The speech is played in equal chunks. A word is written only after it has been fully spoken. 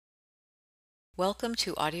Welcome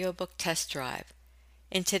to Audiobook Test Drive.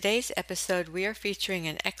 In today's episode, we are featuring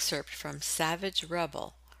an excerpt from Savage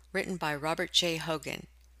Rebel, written by Robert J. Hogan.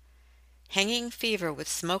 Hanging fever with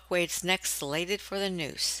Smoke Wade's neck slated for the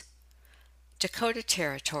noose. Dakota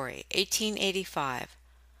Territory, 1885.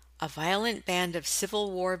 A violent band of Civil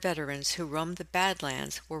War veterans who roamed the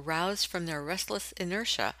Badlands were roused from their restless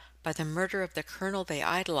inertia by the murder of the colonel they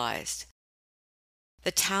idolized.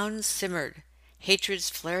 The town simmered, hatreds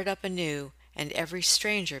flared up anew, and every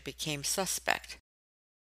stranger became suspect.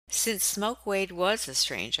 Since Smoke Wade was a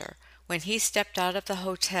stranger, when he stepped out of the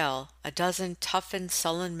hotel, a dozen tough and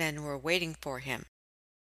sullen men were waiting for him.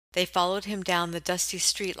 They followed him down the dusty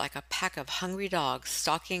street like a pack of hungry dogs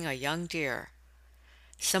stalking a young deer.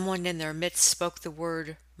 Someone in their midst spoke the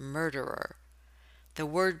word murderer. The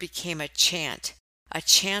word became a chant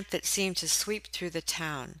that seemed to sweep through the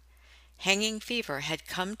town. Hanging fever had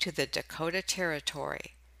come to the Dakota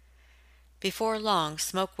Territory. Before long,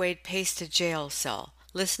 Smoke Wade paced a jail cell,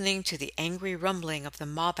 listening to the angry rumbling of the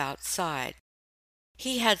mob outside.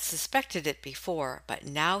 He had suspected it before, but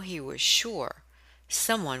now he was sure.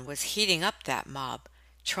 Someone was heating up that mob,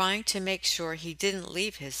 trying to make sure he didn't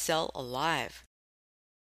leave his cell alive.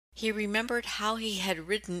 He remembered how he had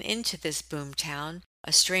ridden into this boom town,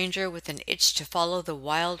 a stranger with an itch to follow the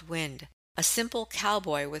wild wind, a simple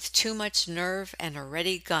cowboy with too much nerve and a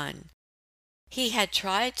ready gun. He had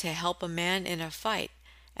tried to help a man in a fight,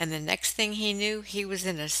 and the next thing he knew he was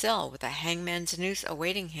in a cell with a hangman's noose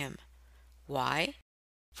awaiting him. Why?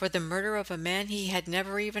 For the murder of a man he had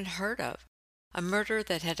never even heard of, a murder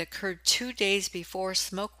that had occurred 2 days before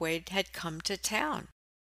Smoke Wade had come to town.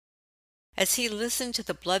 As he listened to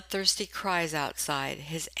the bloodthirsty cries outside,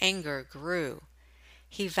 his anger grew.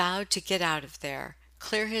 He vowed to get out of there,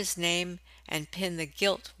 clear his name, and pin the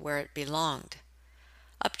guilt where it belonged.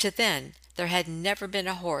 Up to then, there had never been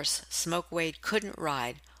a horse Smoke Wade couldn't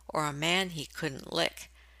ride or a man he couldn't lick,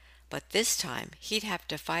 but this time he'd have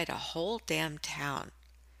to fight a whole damn town.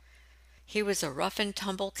 He was a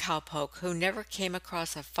rough-and-tumble cowpoke who never came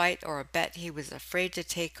across a fight or a bet he was afraid to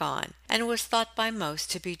take on, and was thought by most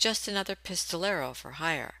to be just another pistolero for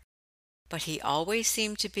hire. But he always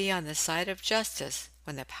seemed to be on the side of justice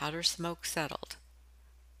when the powder smoke settled.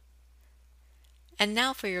 And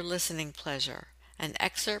now for your listening pleasure, an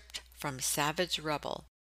excerpt from Savage Rebel.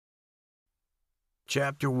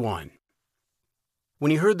 Chapter 1. When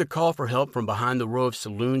he heard the call for help from behind the row of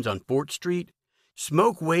saloons on Fort Street,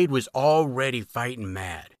 Smoke Wade was already fighting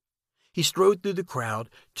mad. He strode through the crowd,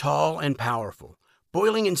 tall and powerful,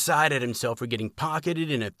 boiling inside at himself for getting pocketed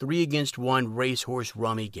in a 3-against-1 racehorse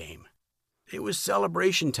rummy game. It was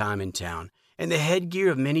celebration time in town, and the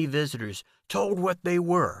headgear of many visitors told what they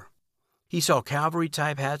were. He saw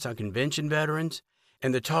cavalry-type hats on convention veterans,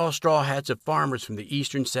 and the tall straw hats of farmers from the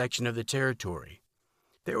eastern section of the territory.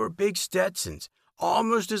 There were big Stetsons,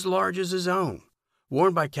 almost as large as his own,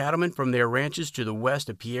 worn by cattlemen from their ranches to the west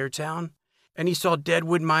of Pierretown, and he saw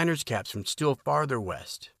deadwood miners' caps from still farther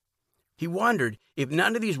west. He wondered if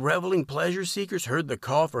none of these reveling pleasure seekers heard the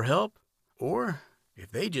call for help, or if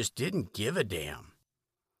they just didn't give a damn.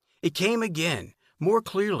 It came again, more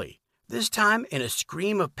clearly, this time in a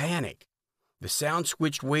scream of panic. The sound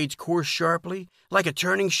switched Wade's course sharply, like a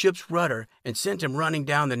turning ship's rudder, and sent him running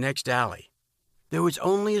down the next alley. There was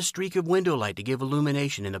only a streak of window light to give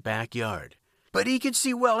illumination in the backyard, but he could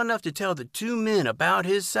see well enough to tell that 2 men about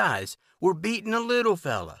his size were beating a little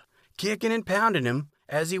fella, kicking and pounding him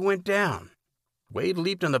as he went down. Wade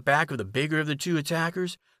leaped on the back of the bigger of the 2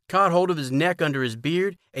 attackers, caught hold of his neck under his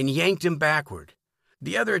beard, and yanked him backward.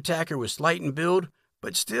 The other attacker was slight in build,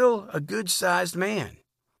 but still a good-sized man.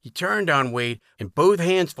 He turned on Wade, and both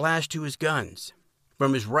hands flashed to his guns.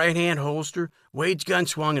 From his right-hand holster, Wade's gun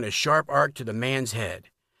swung in a sharp arc to the man's head.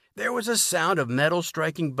 There was a sound of metal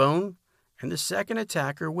striking bone, and the second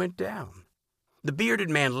attacker went down. The bearded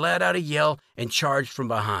man let out a yell and charged from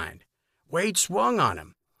behind. Wade swung on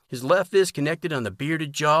him. His left fist connected on the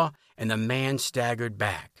bearded jaw, and the man staggered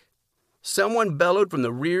back. Someone bellowed from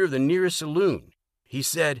the rear of the nearest saloon. He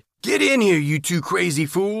said, "Get in here, you 2 crazy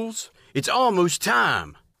fools! It's almost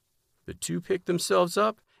time!" The 2 picked themselves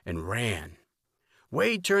up and ran.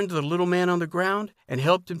 Wade turned to the little man on the ground and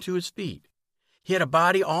helped him to his feet. He had a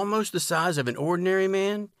body almost the size of an ordinary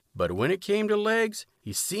man, but when it came to legs,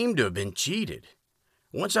 he seemed to have been cheated.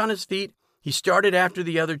 Once on his feet, he started after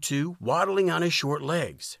the other 2, waddling on his short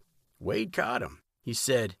legs. Wade caught him. He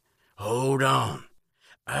said, "Hold on.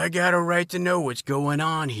 I got a right to know what's going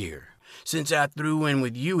on here, since I threw in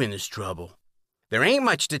with you in this trouble." "There ain't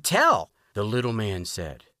much to tell," the little man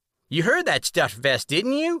said. "You heard that stuffed vest,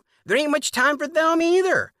 didn't you? There ain't much time for them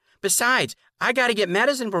either. Besides, I got to get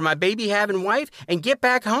medicine for my baby-having wife and get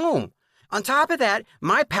back home. On top of that,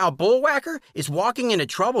 my pal Bullwhacker is walking into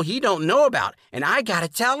trouble he don't know about, and I got to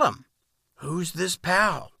tell him. Who's this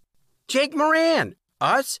pal? Jake Moran.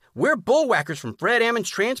 Us? We're Bullwhackers from Fred Ammons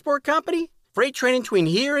Transport Company. Freight train between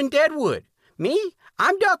here and Deadwood. Me?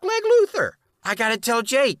 I'm Duckleg Luther. I got to tell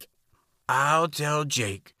Jake. I'll tell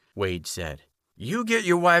Jake, Wade said. You get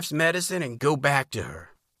your wife's medicine and go back to her.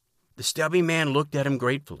 The stubby man looked at him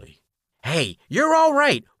gratefully. Hey, you're all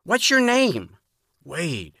right. What's your name?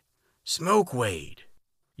 Wade. Smoke Wade.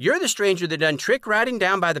 You're the stranger that done trick riding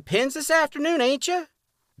down by the pins this afternoon, ain't you?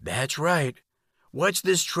 That's right. What's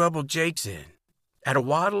this trouble Jake's in? At a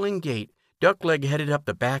waddling gait, Duckleg headed up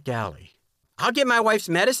the back alley. I'll get my wife's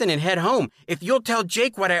medicine and head home if you'll tell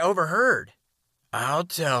Jake what I overheard. I'll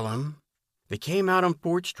tell him. They came out on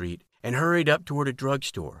Fort Street and hurried up toward a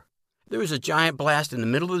drugstore. There was a giant blast in the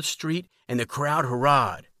middle of the street, and the crowd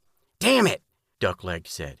hurrahed. Damn it, Duckleg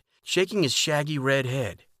said, shaking his shaggy red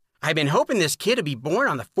head. I've been hoping this kid'd be born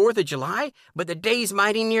on the 4th of July, but the day's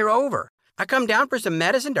mighty near over. I come down for some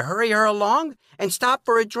medicine to hurry her along and stop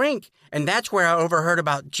for a drink, and that's where I overheard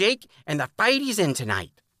about Jake and the fight he's in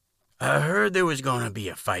tonight. I heard there was going to be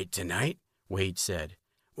a fight tonight, Wade said.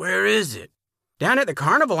 Where is it? Down at the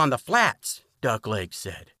carnival on the flats, Duckleg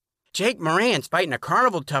said. Jake Moran's fighting a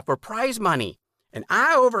carnival tough for prize money, and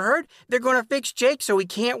I overheard they're going to fix Jake so he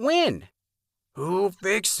can't win. Who'll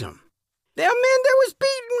fix him? Them men that was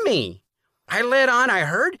beating me. I led on, I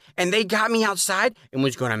heard, and they got me outside and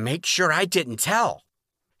was going to make sure I didn't tell.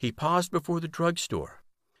 He paused before the drugstore.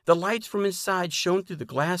 The lights from inside shone through the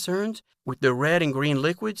glass urns with their red and green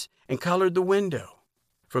liquids and colored the window.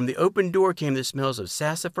 From the open door came the smells of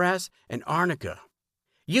sassafras and arnica.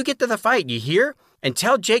 You get to the fight, you hear? And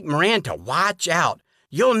tell Jake Moran to watch out.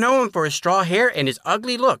 You'll know him for his straw hair and his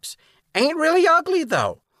ugly looks. Ain't really ugly,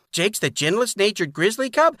 though. Jake's the gentlest-natured grizzly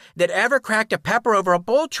cub that ever cracked a pepper over a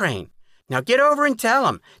bull train. Now get over and tell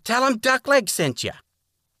him. Tell him Duckleg sent you.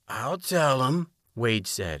 I'll tell him, Wade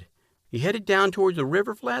said. He headed down towards the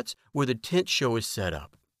river flats where the tent show was set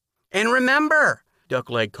up. And remember,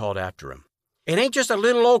 Duckleg called after him, it ain't just a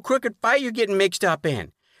little old crooked fight you're getting mixed up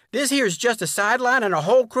in. This here's just a sideline and a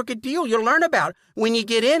whole crooked deal you'll learn about when you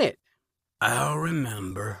get in it. I'll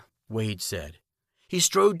remember, Wade said. He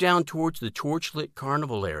strode down towards the torch-lit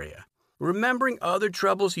carnival area, remembering other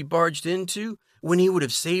troubles he barged into when he would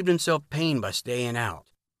have saved himself pain by staying out.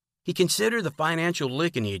 He considered the financial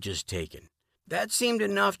licking he had just taken. That seemed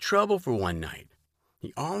enough trouble for one night.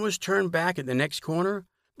 He almost turned back at the next corner,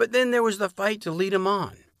 but then there was the fight to lead him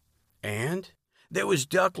on. And there was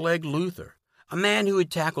Duckleg Luther, a man who had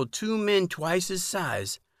tackled 2 men twice his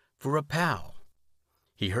size for a pal.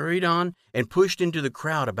 He hurried on and pushed into the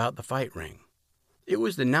crowd about the fight ring. It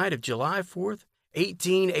was the night of July 4th,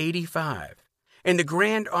 1885, and the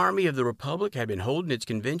Grand Army of the Republic had been holding its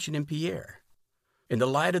convention in Pierre. In the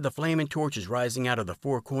light of the flaming torches rising out of the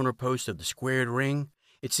 4 corner posts of the squared ring,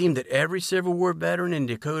 it seemed that every Civil War veteran in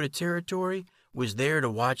Dakota Territory was there to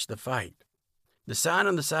watch the fight. The sign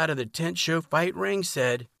on the side of the tent show fight ring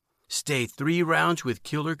said, "Stay 3 rounds with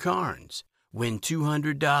Killer Carnes. Win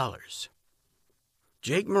 $200.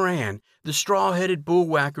 Jake Moran, the straw-headed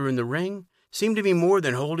bullwhacker in the ring, seemed to be more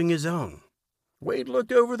than holding his own. Wade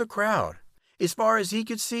looked over the crowd. As far as he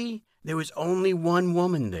could see, there was only one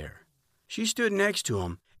woman there. She stood next to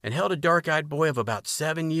him and held a dark-eyed boy of about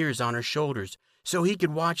 7 years on her shoulders so he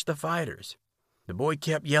could watch the fighters. The boy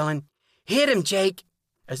kept yelling, "Hit him, Jake!"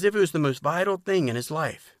 as if it was the most vital thing in his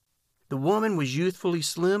life. The woman was youthfully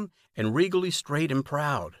slim and regally straight and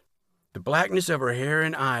proud. The blackness of her hair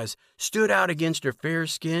and eyes stood out against her fair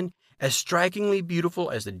skin as strikingly beautiful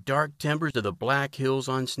as the dark timbers of the Black Hills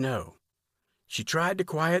on snow. She tried to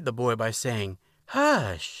quiet the boy by saying,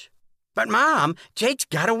 "Hush." "But, Mom, Jake's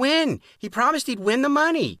got to win. He promised he'd win the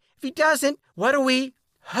money. If he doesn't, what do we—"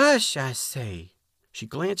 "Hush, I say." She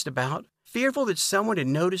glanced about, fearful that someone had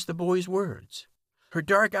noticed the boy's words. Her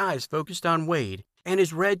dark eyes focused on Wade and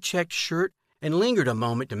his red-checked shirt and lingered a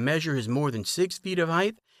moment to measure his more than 6 feet of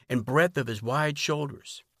height and breadth of his wide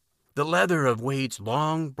shoulders. The leather of Wade's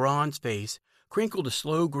long, bronze face crinkled a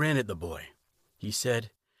slow grin at the boy. He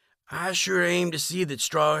said, "I sure aim to see that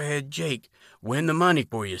Strawhead Jake win the money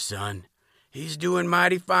for you, son. He's doing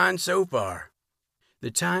mighty fine so far."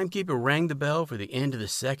 The timekeeper rang the bell for the end of the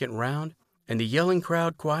 2nd round, and the yelling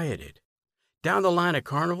crowd quieted. Down the line of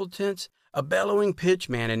carnival tents, a bellowing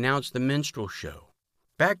pitchman announced the minstrel show.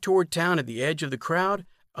 Back toward town at the edge of the crowd,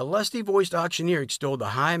 a lusty-voiced auctioneer extolled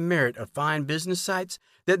the high merit of fine business sites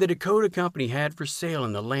that the Dakota Company had for sale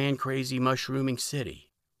in the land-crazy mushrooming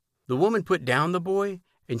city. The woman put down the boy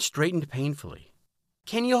and straightened painfully.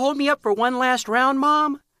 "Can you hold me up for one last round,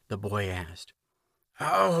 Mom?" the boy asked.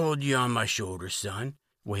 "I'll hold you on my shoulder, son,"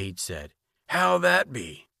 Wade said. "How'll that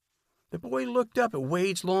be?" The boy looked up at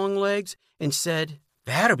Wade's long legs and said,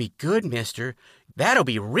 "That'll be good, mister. That'll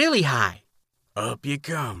be really high." "Up you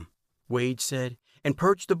come," Wade said, and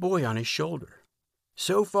perched the boy on his shoulder.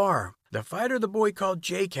 So far, the fighter the boy called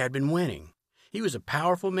Jake had been winning. He was a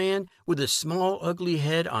powerful man with a small, ugly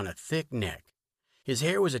head on a thick neck. His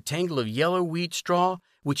hair was a tangle of yellow wheat straw,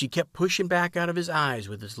 which he kept pushing back out of his eyes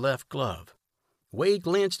with his left glove. Wade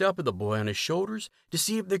glanced up at the boy on his shoulders to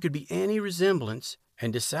see if there could be any resemblance,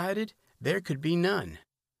 and decided there could be none.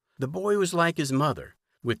 The boy was like his mother,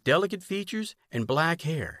 with delicate features and black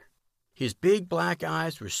hair. His big black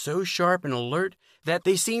eyes were so sharp and alert that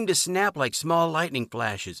they seemed to snap like small lightning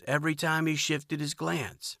flashes every time he shifted his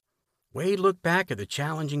glance. Wade looked back at the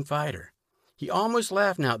challenging fighter. He almost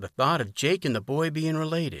laughed now at the thought of Jake and the boy being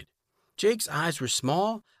related. Jake's eyes were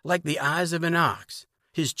small, like the eyes of an ox.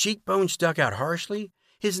 His cheekbones stuck out harshly,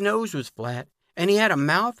 his nose was flat, and he had a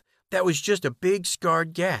mouth that was just a big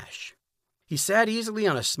scarred gash. He sat easily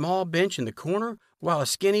on a small bench in the corner while a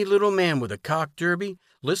skinny little man with a cocked derby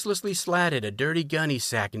listlessly slatted a dirty gunny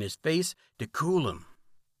sack in his face to cool him.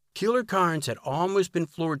 Killer Carnes had almost been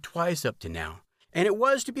floored twice up to now, and it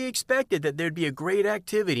was to be expected that there'd be a great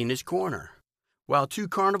activity in his corner. While 2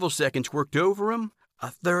 carnival seconds worked over him,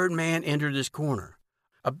 a third man entered his corner.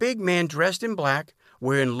 A big man dressed in black,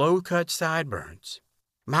 wearing low-cut sideburns.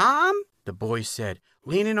 "Mom," the boy said,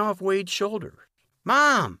 leaning off Wade's shoulder.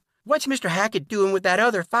 "Mom, what's Mr. Hackett doing with that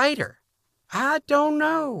other fighter?" "I don't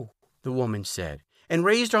know," the woman said, and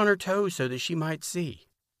raised on her toes so that she might see.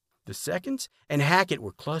 The seconds and Hackett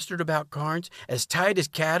were clustered about Carnes as tight as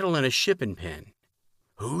cattle in a shipping pen.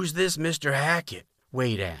 "Who's this Mr. Hackett?"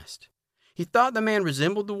 Wade asked. He thought the man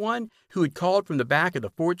resembled the one who had called from the back of the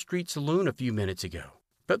Fort Street saloon a few minutes ago,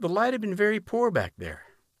 but the light had been very poor back there.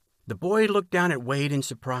 The boy looked down at Wade in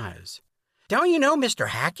surprise. "Don't you know Mr.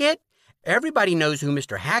 Hackett? Everybody knows who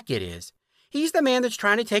Mr. Hackett is. He's the man that's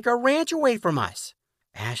trying to take our ranch away from us."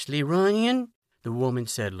 "Ashley Runyon?" the woman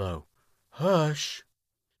said low. "Hush."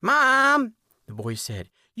 "Mom," the boy said,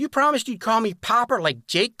 "you promised you'd call me Popper like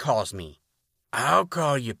Jake calls me." "I'll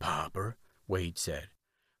call you Popper," Wade said.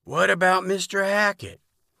 "What about Mr. Hackett?"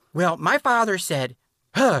 "Well, my father said—"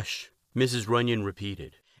 "Hush," Mrs. Runyon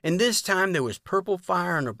repeated, and this time there was purple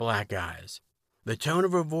fire in her black eyes. The tone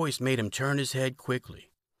of her voice made him turn his head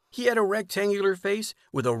quickly. He had a rectangular face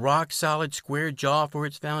with a rock-solid square jaw for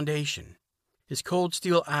its foundation. His cold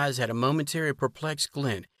steel eyes had a momentary perplexed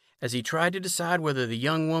glint as he tried to decide whether the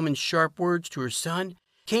young woman's sharp words to her son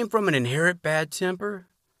came from an inherent bad temper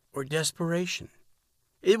or desperation.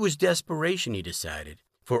 It was desperation, he decided,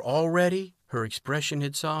 for already her expression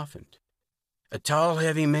had softened. A tall,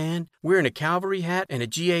 heavy man, wearing a cavalry hat and a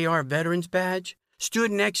GAR veteran's badge,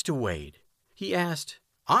 stood next to Wade. He asked,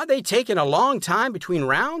 "Aren't they taking a long time between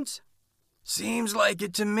rounds?" "Seems like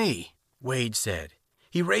it to me," Wade said.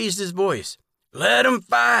 He raised his voice. "Let 'em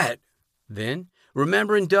fight." Then,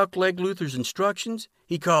 remembering Duckleg Luther's instructions,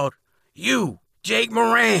 he called, "You, Jake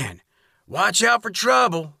Moran, watch out for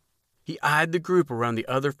trouble." He eyed the group around the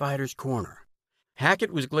other fighter's corner.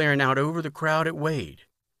 Hackett was glaring out over the crowd at Wade.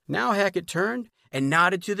 Now Hackett turned and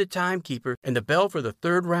nodded to the timekeeper, and the bell for the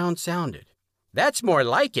 3rd round sounded. "That's more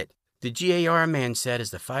like it," the GAR man said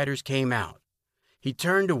as the fighters came out. He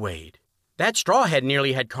turned to Wade. "That strawhead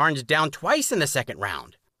nearly had Carnes down twice in the 2nd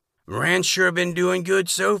round." "Moran's sure been doing good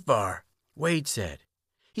so far," Wade said.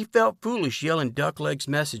 He felt foolish yelling Duckleg's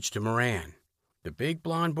message to Moran. The big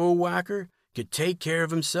blonde bullwhacker could take care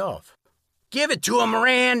of himself. "Give it to him,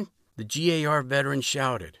 Moran!" the GAR veteran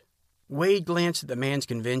shouted. Wade glanced at the man's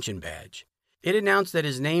convention badge. It announced that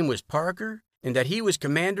his name was Parker and that he was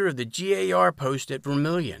commander of the GAR post at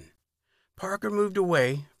Vermilion. Parker moved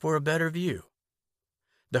away for a better view.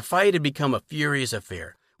 The fight had become a furious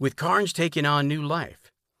affair, with Carnes taking on new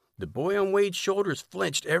life. The boy on Wade's shoulders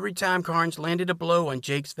flinched every time Carnes landed a blow on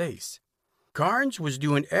Jake's face. Carnes was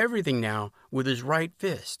doing everything now with his right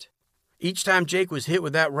fist. Each time Jake was hit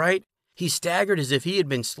with that right, he staggered as if he had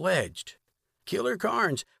been sledged. Killer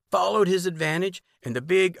Carnes followed his advantage, and the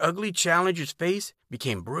big, ugly challenger's face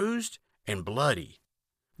became bruised and bloody.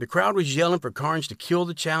 The crowd was yelling for Carnes to kill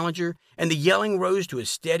the challenger, and the yelling rose to a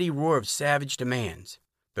steady roar of savage demands.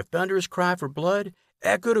 The thunderous cry for blood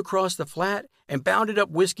echoed across the flat and bounded up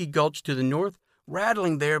Whiskey Gulch to the north,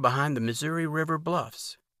 rattling there behind the Missouri River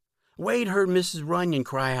bluffs. Wade heard Mrs. Runyon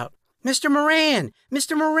cry out, "Mr. Moran!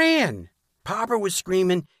 Mr. Moran!" Popper was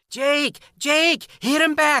screaming, "Jake! Jake! Hit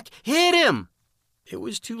him back! Hit him!" It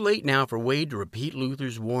was too late now for Wade to repeat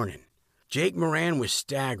Luther's warning. Jake Moran was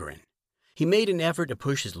staggering. He made an effort to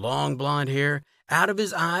push his long blonde hair out of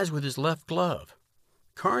his eyes with his left glove.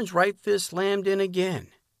 Karn's right fist slammed in again.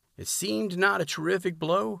 It seemed not a terrific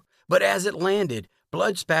blow, but as it landed,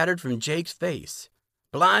 blood spattered from Jake's face.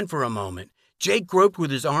 Blind for a moment, Jake groped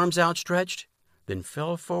with his arms outstretched, then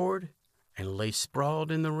fell forward and lay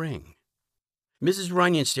sprawled in the ring. Mrs.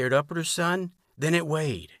 Runyon stared up at her son, then at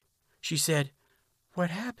Wade. She said, "What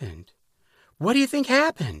happened? What do you think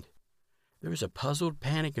happened?" There was a puzzled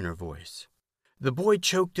panic in her voice. The boy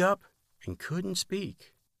choked up and couldn't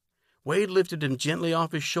speak. Wade lifted him gently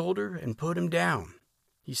off his shoulder and put him down.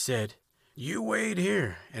 He said, "You wait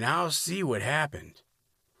here, and I'll see what happened."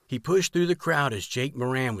 He pushed through the crowd as Jake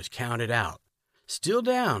Moran was counted out. Still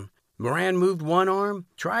down, Moran moved one arm,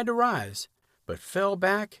 tried to rise, but fell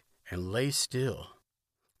back and lay still.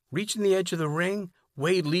 Reaching the edge of the ring,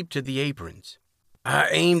 Wade leaped to the aprons. "I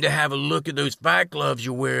aim to have a look at those fight gloves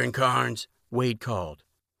you're wearing, Carnes," Wade called.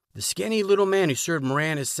 The skinny little man who served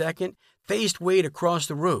Moran as second faced Wade across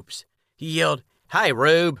the ropes. He yelled, "Hi,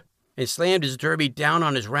 Rube," and slammed his derby down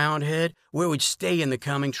on his round head where it would stay in the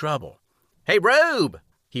coming trouble. "Hey, Rube,"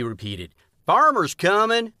 he repeated, "farmer's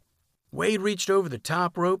coming." Wade reached over the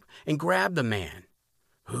top rope and grabbed the man.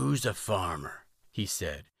 "Who's a farmer?" he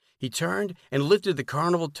said. He turned and lifted the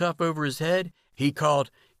carnival tough over his head. He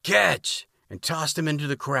called, "Catch!" and tossed him into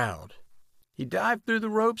the crowd. He dived through the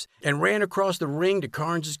ropes and ran across the ring to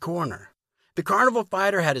Carnes' corner. The carnival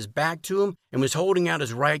fighter had his back to him and was holding out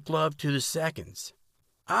his right glove to the seconds.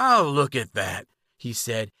 "I'll look at that," he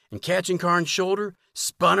said, and catching Carnes' shoulder,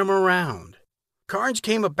 spun him around. Carnes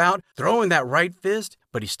came about, throwing that right fist,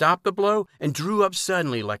 but he stopped the blow and drew up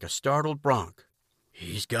suddenly like a startled bronc.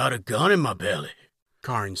 "He's got a gun in my belly,"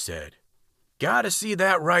 Carnes said. "Gotta see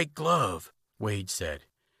that right glove," Wade said.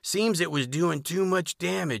 "Seems it was doing too much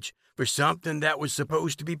damage for something that was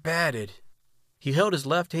supposed to be padded." He held his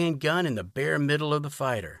left-hand gun in the bare middle of the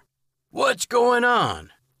fighter. "What's going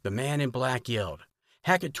on?" the man in black yelled.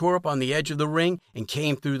 Hackett tore up on the edge of the ring and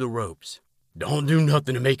came through the ropes. "Don't do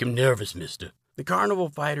nothing to make him nervous, mister," the carnival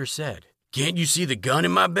fighter said. "Can't you see the gun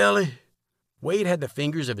in my belly?" Wade had the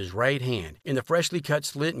fingers of his right hand in the freshly cut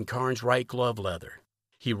slit in Carnes' right glove leather.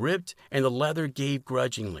 He ripped, and the leather gave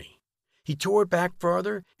grudgingly. He tore it back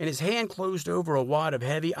farther, and his hand closed over a wad of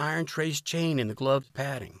heavy iron-traced chain in the glove's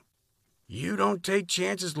padding. "You don't take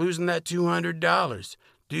chances losing that $200,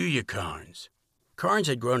 do you, Carnes?" Carnes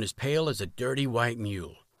had grown as pale as a dirty white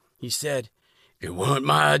mule. He said, "It wasn't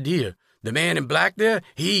my idea. The man in black there,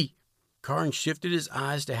 he—" Carnes shifted his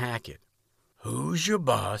eyes to Hackett. "Who's your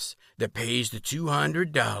boss that pays the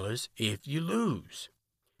 $200 if you lose?"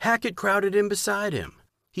 Hackett crowded in beside him.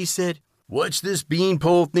 He said, "What's this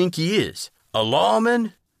beanpole think he is, a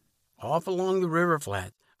lawman?" Off along the river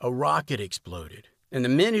flat, a rocket exploded, and the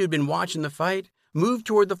men who'd been watching the fight moved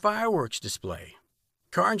toward the fireworks display.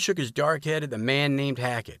 Carnes shook his dark head at the man named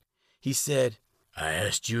Hackett. He said, "I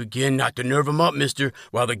asked you again not to nerve him up, mister,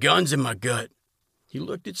 while the gun's in my gut." He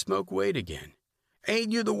looked at Smoke Wade again.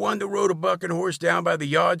 "Ain't you the one that rode a bucking horse down by the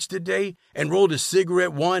yards today and rolled a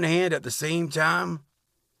cigarette one hand at the same time?"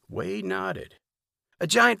 Wade nodded. A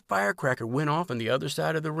giant firecracker went off on the other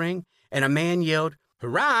side of the ring, and a man yelled,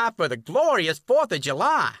 "Hurrah for the glorious 4th of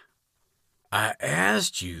July!" "I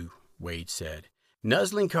asked you," Wade said,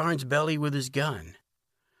 nuzzling Carnes' belly with his gun.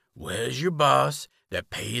 "Where's your boss that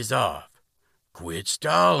pays off? Quit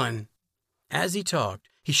stalling." As he talked,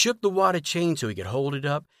 he shook the wad of chain so he could hold it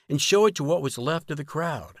up and show it to what was left of the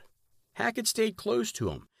crowd. Hackett stayed close to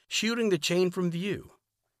him, shielding the chain from view.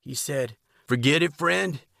 He said, "Forget it,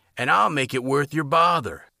 friend, and I'll make it worth your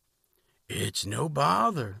bother." "It's no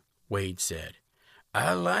bother," Wade said.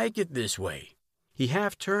 "I like it this way." He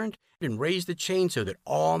half turned and raised the chain so that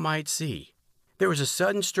all might see. There was a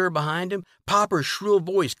sudden stir behind him. Popper's shrill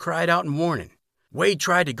voice cried out in warning. Wade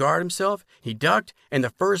tried to guard himself. He ducked, and the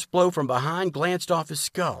first blow from behind glanced off his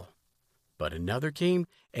skull. But another came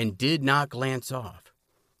and did not glance off.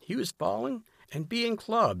 He was falling and being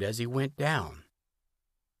clubbed as he went down.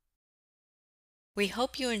 We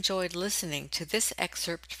hope you enjoyed listening to this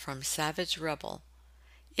excerpt from Savage Rebel.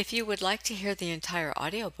 If you would like to hear the entire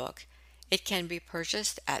audiobook, it can be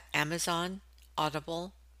purchased at Amazon,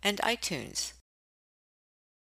 Audible, and iTunes.